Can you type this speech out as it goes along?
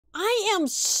am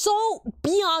so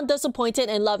beyond disappointed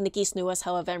in Love Nikki's newest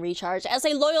Hell event recharge. As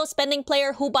a loyal spending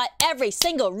player who bought every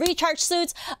single recharge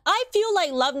suits, I feel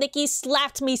like Love Nikki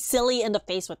slapped me silly in the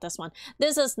face with this one.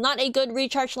 This is not a good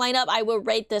recharge lineup. I will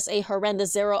rate this a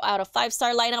horrendous 0 out of 5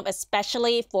 star lineup,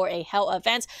 especially for a Hell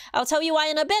event. I'll tell you why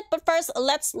in a bit, but first,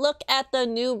 let's look at the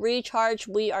new recharge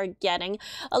we are getting.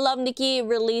 Love Nikki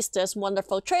released this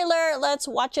wonderful trailer. Let's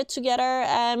watch it together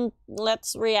and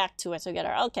let's react to it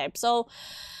together. Okay, so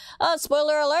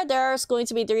spoiler alert, there's going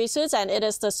to be 3 suits, and it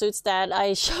is the suits that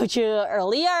I showed you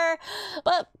earlier.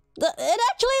 But it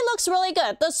actually looks really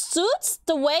good. The suits,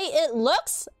 the way it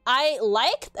looks, I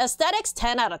like. Aesthetics,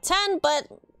 10 out of 10, but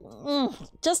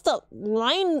just the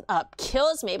lineup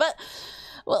kills me. But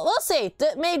we'll see.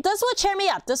 This will cheer me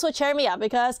up. This will cheer me up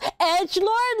because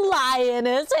Edgelord Lion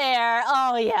is here.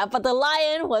 Oh yeah, but the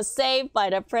lion was saved by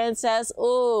the princess.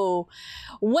 Ooh.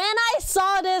 When I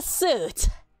saw this suit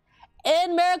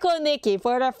in Miracle Nikki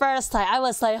for the first time, I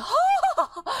was like,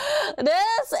 oh,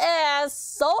 this is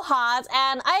so hot.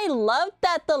 And I love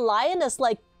that the lion is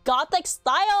like gothic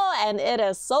style, and it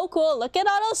is so cool. Look at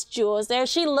all those jewels there.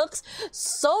 She looks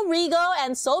so regal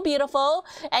and so beautiful.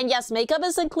 And yes, makeup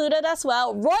is included as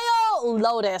well. Royal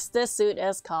Lotus, this suit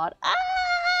is called.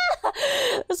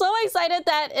 So excited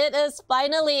that it is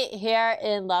finally here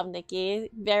in Love Nikki.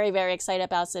 Very, very excited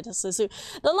about this suit.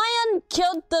 The lion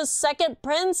killed the second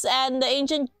prince and the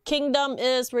ancient kingdom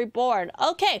is reborn.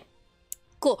 Okay.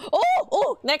 Cool.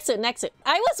 Oh, next suit.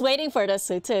 I was waiting for this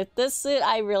suit too. This suit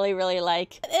I really, really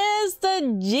like. It is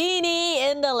the genie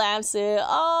in the lamp suit.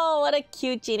 Oh, what a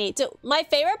cute genie. So my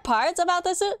favorite parts about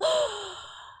this suit,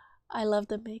 I love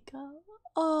the makeup.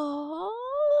 Oh,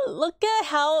 look at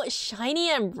how shiny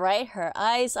and bright her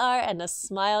eyes are, and the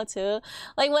smile too.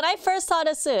 Like when I first saw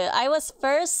the suit, I was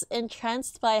first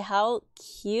entranced by how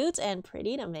cute and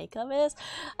pretty the makeup is.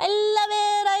 I love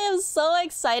it. I am so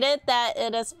excited that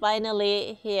it is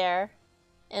finally here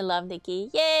in Love Nikki.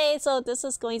 Yay! So this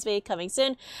is going to be coming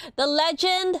soon. The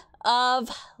Legend of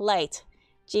Light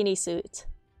genie suit.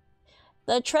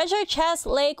 The treasure chest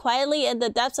lay quietly in the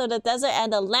depths of the desert,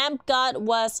 and the lamp god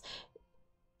was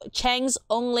Chang's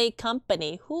only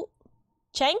company. Who?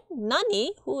 Chang?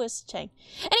 Nani? Who is Chang?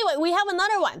 Anyway, we have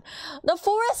another one. The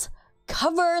forest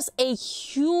covers a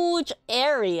huge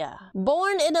area.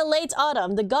 Born in the late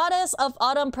autumn, the goddess of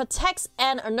autumn protects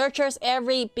and nurtures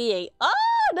every being. Oh,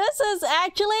 this is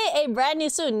actually a brand new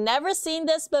suit. Never seen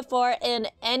this before in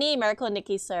any Miracle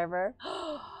Nikki server.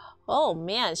 Oh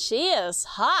man, she is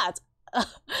hot.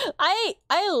 I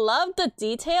love the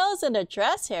details in the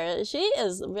dress here. She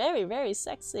is very, very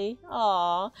sexy.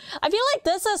 Aww. I feel like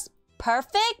this is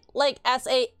perfect, like as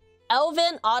a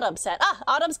Elven autumn set.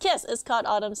 Autumn's Kiss. It's called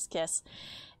Autumn's Kiss.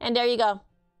 And there you go.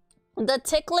 The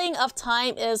tickling of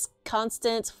time is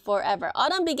constant forever.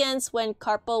 Autumn begins when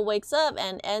Carpo wakes up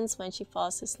and ends when she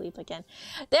falls to sleep again.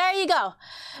 There you go.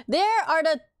 There are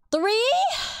the 3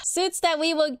 suits that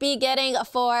we will be getting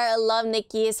for Love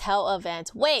Nikki's Hell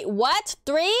event. Wait, what?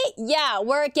 3? Yeah,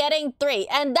 we're getting 3.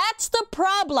 And that's the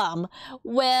problem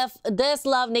with this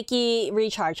Love Nikki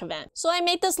recharge event. So I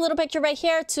made this little picture right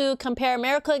here to compare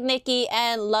Miracle Nikki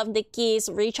and Love Nikki's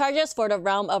recharges for the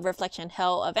Realm of Reflection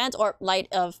Hell event, or Light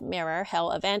of Mirror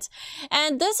Hell event.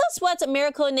 And this is what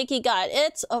Miracle Nikki got.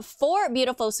 It's 4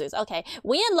 beautiful suits. Okay,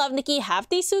 we in Love Nikki have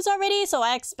these suits already, so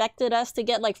I expected us to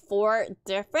get like 4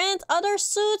 different other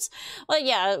suits. But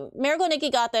yeah, Miracle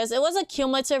Nikki got this. It was a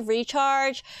cumulative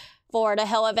recharge for the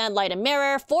Hell event Light and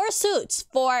Mirror. 4 suits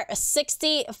for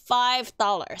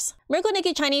 $65. Miracle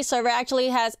Nikki Chinese server actually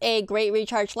has a great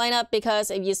recharge lineup because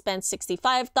if you spend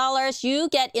 $65, you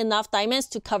get enough diamonds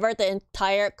to cover the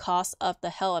entire cost of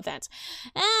the Hell event.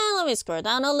 And let me scroll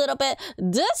down a little bit.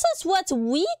 This is what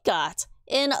we got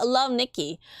in Love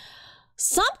Nikki.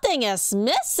 Something is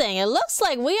missing. It looks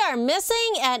like we are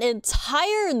missing an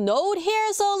entire node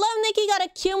here. So Love Nikki got a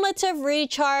cumulative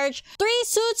recharge. 3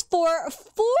 suits for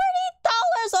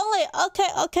 $40 only.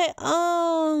 Okay.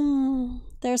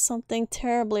 There's something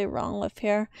terribly wrong with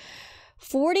here.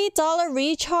 $40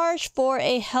 recharge for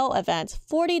a Hell event.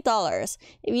 $40.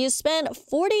 If you spend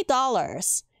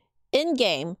 $40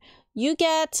 in-game, you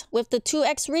get, with the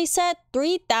 2x reset,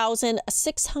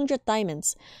 3,600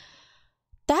 diamonds.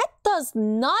 That does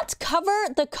not cover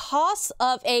the cost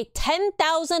of a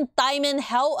 10,000 diamond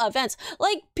Hell event.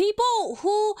 Like, people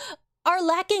who are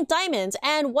lacking diamonds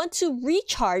and want to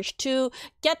recharge to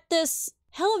get this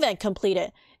Hell event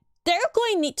completed, they're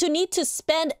going to need to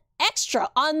spend extra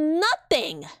on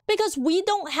nothing because we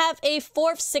don't have a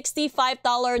fourth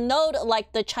 $65 node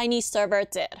like the Chinese server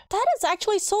did. That is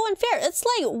actually so unfair. It's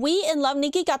like we in Love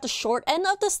Nikki got the short end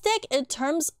of the stick in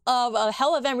terms of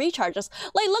hell event recharges.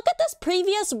 Like, look at this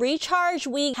previous recharge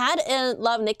we had in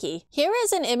Love Nikki. Here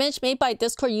is an image made by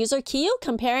Discord user Kiyu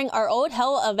comparing our old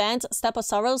hell event Step of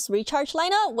Sorrows recharge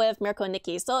lineup with Miracle and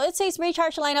Nikki. So it says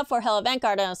recharge lineup for hell event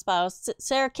Garden of Spiral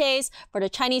Staircase for the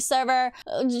Chinese server.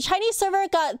 The Chinese server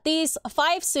got these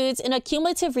 5 suits in a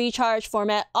cumulative recharge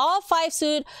format. All 5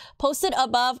 suits posted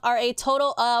above are a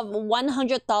total of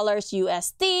 $100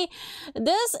 USD.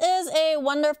 This is a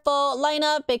wonderful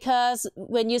lineup because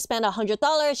when you spend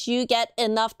 $100, you get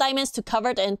enough diamonds to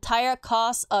cover the entire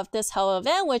cost of this hell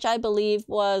event, which I believe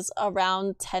was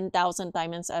around 10,000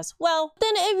 diamonds as well.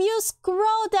 Then if you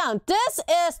scroll down, this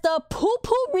is the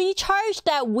poo-poo recharge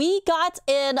that we got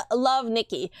in Love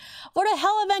Nikki. For the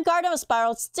hell event Garden of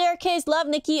Spiral Staircase, Love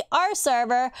Nikki, our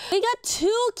server, we got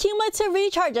 2 cumulative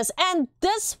recharges, and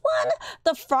this one,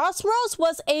 the Frost Rose,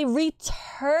 was a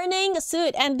returning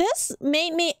suit, and this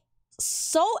made me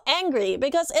so angry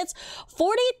because it's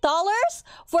 $40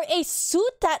 for a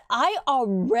suit that I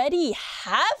already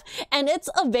have, and it's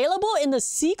available in the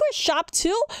secret shop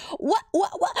too. What?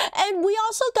 And we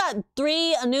also got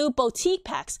 3 new boutique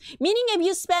packs, meaning if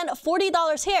you spend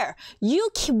 $40 here, you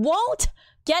won't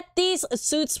get these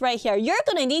suits right here. You're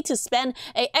gonna need to spend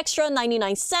an extra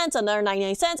 99 cents, another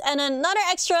 99 cents, and another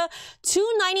extra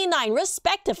 $2.99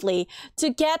 respectively to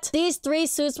get these 3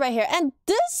 suits right here. And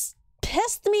this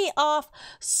pissed me off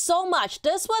so much.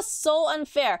 This was so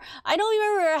unfair. I don't even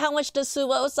remember how much this suit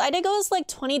was. I think it was like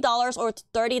 $20 or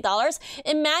 $30.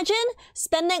 Imagine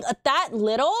spending that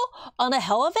little on a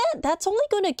hell event. That's only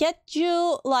going to get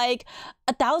you like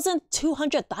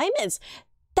 1,200 diamonds.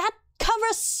 That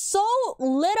covers so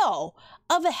little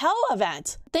of a hell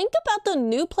event. Think about the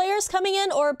new players coming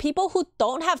in or people who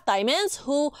don't have diamonds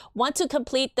who want to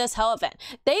complete this hell event.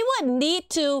 They would need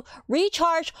to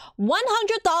recharge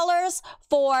 $100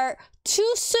 for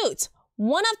 2 suits.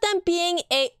 One of them being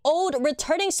a old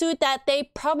returning suit that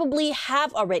they probably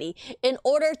have already in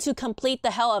order to complete the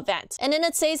hell event. And then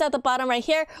it says at the bottom right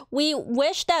here, we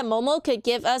wish that Momo could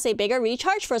give us a bigger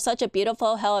recharge for such a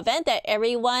beautiful hell event that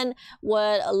everyone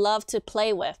would love to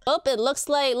play with. Oh, it looks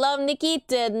like Love Nikki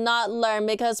did not learn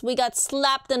because we got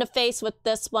slapped in the face with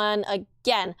this one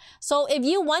again. So if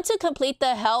you want to complete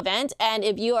the hell event, and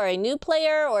if you are a new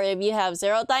player or if you have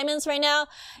 0 diamonds right now,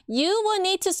 you will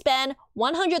need to spend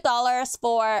 $100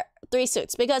 for 3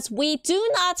 suits because we do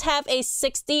not have a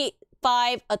 $65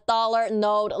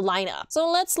 node lineup. So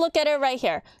let's look at it right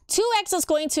here. 2x is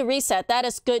going to reset. That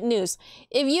is good news.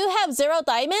 If you have 0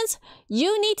 diamonds,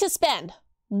 you need to spend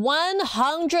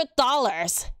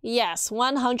 $100. Yes,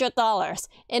 $100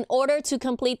 in order to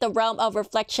complete the Realm of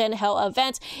Reflection hell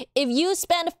event. If you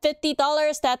spend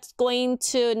 $50, that's going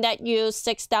to net you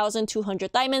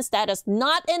 6,200 diamonds. That is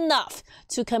not enough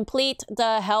to complete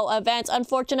the hell event,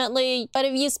 unfortunately. But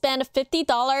if you spend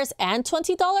 $50 and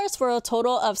 $20 for a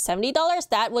total of $70,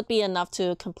 that would be enough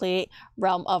to complete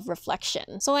Realm of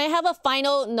Reflection. So I have a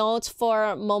final note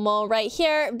for Momo right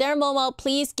here. There, Momo,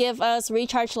 please give us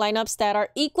recharge lineups that are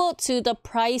equal to the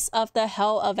price of the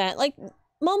hell event. Like,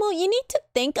 Momo, you need to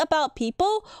think about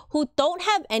people who don't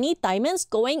have any diamonds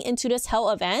going into this hell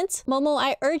event. Momo,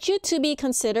 I urge you to be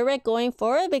considerate going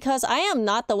forward because I am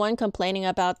not the one complaining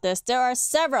about this. There are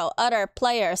several other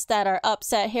players that are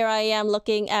upset. Here I am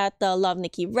looking at the Love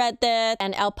Nikki Reddit,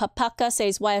 and El Papaka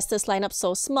says, why is this lineup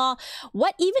so small?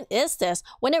 What even is this?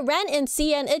 When it ran in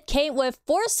CN, it came with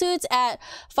 4 suits at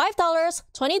 $5,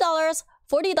 $20,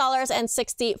 $40 and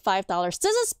 $65.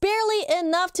 This is barely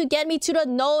enough to get me to the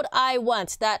node I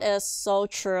want. That is so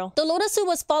true. The Lotus suit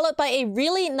was followed by a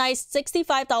really nice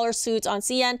 $65 suit on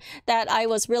CN that I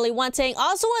was really wanting.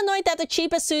 Also annoyed that the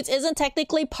cheapest suits isn't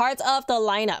technically part of the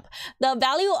lineup. The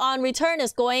value on return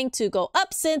is going to go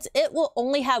up since it will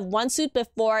only have 1 suit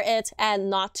before it and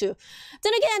not 2.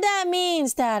 Then again, that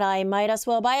means that I might as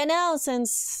well buy it now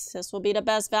since this will be the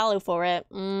best value for it.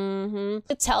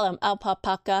 Tell him,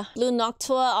 Alpaca. Blue Noctua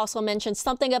also mentioned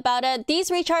something about it. These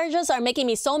recharges are making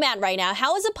me so mad right now.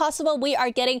 How is it possible we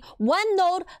are getting 1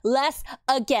 node less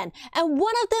again? And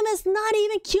one of them is not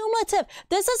even cumulative.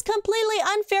 This is completely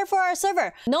unfair for our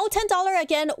server. No $10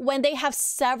 again when they have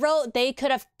several they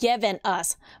could have given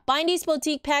us. Buying these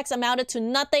boutique packs amounted to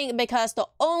nothing because the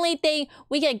only thing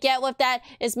we can get with that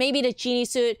is maybe the genie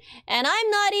suit, and I'm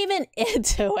not even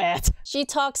into it. She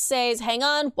Talks says, hang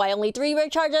on, why only 3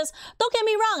 recharges? Don't get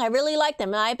me wrong, I really like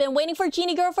them and I've been waiting for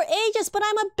Genie Girl for ages, but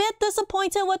I'm a bit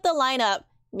disappointed with the lineup.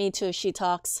 Me too, she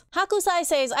talks. Hakusai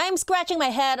says, I am scratching my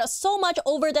head so much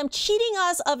over them cheating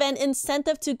us of an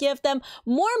incentive to give them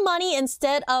more money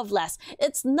instead of less.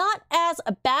 It's not as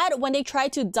bad when they try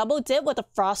to double dip with the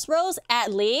Frost Rose,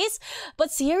 at least. But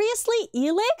seriously,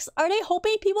 Elix? Are they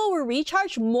hoping people will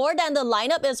recharge more than the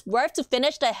lineup is worth to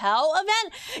finish the Hell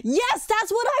event? Yes,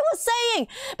 that's what I was saying!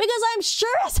 Because I'm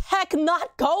sure as heck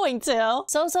not going to.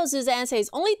 So Suzanne says,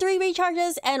 only 3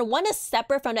 recharges and 1 is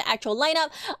separate from the actual lineup.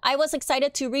 I was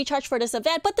excited to recharge for this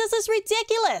event, but this is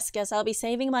ridiculous. Guess I'll be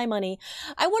saving my money.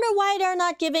 I wonder why they're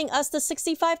not giving us the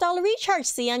 $65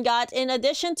 recharge Cian got in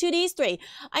addition to these 3.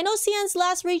 I know Cian's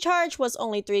last recharge was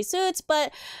only 3 suits,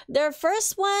 but their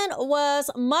first one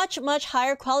was much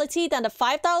higher quality than the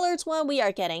 $5 one we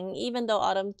are getting, even though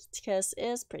Autumn Kiss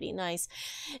is pretty nice.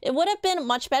 It would have been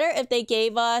much better if they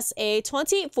gave us a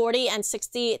 $20, $40, and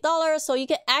 $60 so you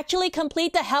could actually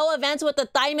complete the Hell events with the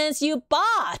diamonds you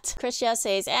bought. Krisha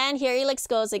says, and here Elix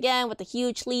goes again with the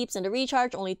huge leaps in the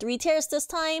recharge, only 3 tiers this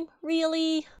time.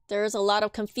 Really? There's a lot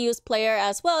of confused player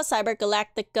as well.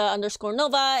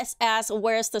 CyberGalactica_Nova asks,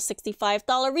 where's the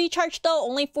 $65 recharge though?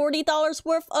 Only $40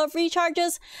 worth of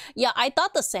recharges? Yeah, I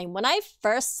thought the same. When I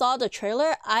first saw the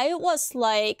trailer, I was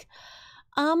like,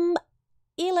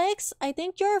 Elix, I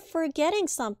think you're forgetting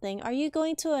something. Are you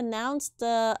going to announce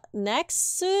the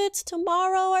next suit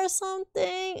tomorrow or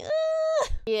something?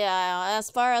 Yeah, as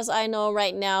far as I know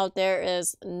right now, there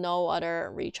is no other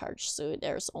recharge suit.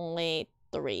 There's only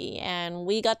 3, and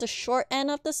we got the short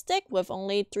end of the stick with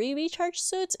only 3 recharge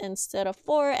suits instead of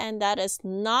 4, and that is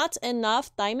not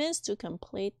enough diamonds to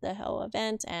complete the Hell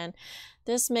event, and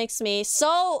this makes me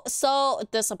so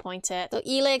disappointed. So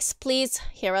Elix, please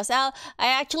hear us out. I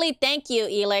actually thank you,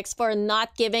 Elix, for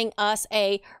not giving us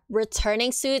a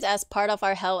returning suit as part of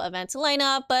our Hell event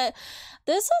lineup, but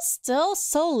this is still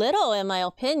so little in my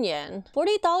opinion.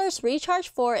 $40 recharge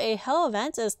for a Hell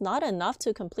event is not enough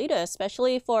to complete it,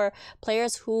 especially for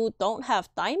players who don't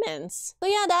have diamonds. So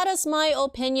yeah, that is my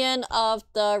opinion of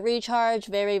the recharge.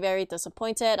 Very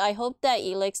disappointed. I hope that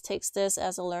Elix takes this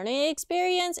as a learning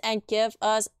experience and give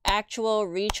us actual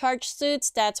recharge suits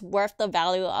that's worth the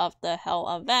value of the Hell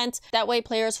event. That way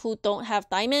players who don't have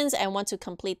diamonds and want to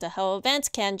complete the Hell event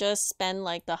can just spend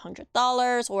like the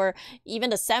 $100 or even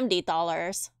the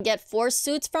 $70. Get 4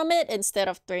 suits from it instead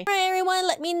of 3. Alright everyone,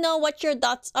 let me know what your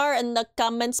thoughts are in the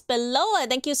comments below.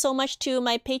 Thank you so much to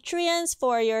my Patreons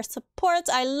for your support.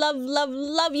 I love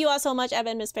you all so much.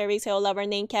 Evan, Miss Fairy, Tail Lover,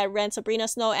 Name Cat, Ren, Sabrina,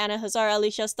 Snow, Anna, Hazar,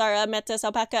 Alicia, Star, Amethyst,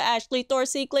 Alpaca, Ashley,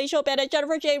 Thorcy, Glacial, Beta,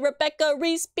 Jennifer, J, Rebecca,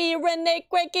 Reese, B, Renee,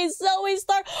 Cranky, Zoe,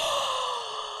 Star.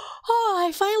 Oh,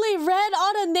 I finally read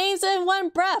all the names in one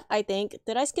breath, I think.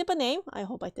 Did I skip a name? I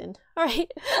hope I didn't.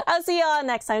 Alright, I'll see y'all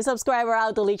next time. Subscribe or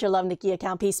I'll delete your Love Nikki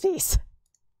account. Peace.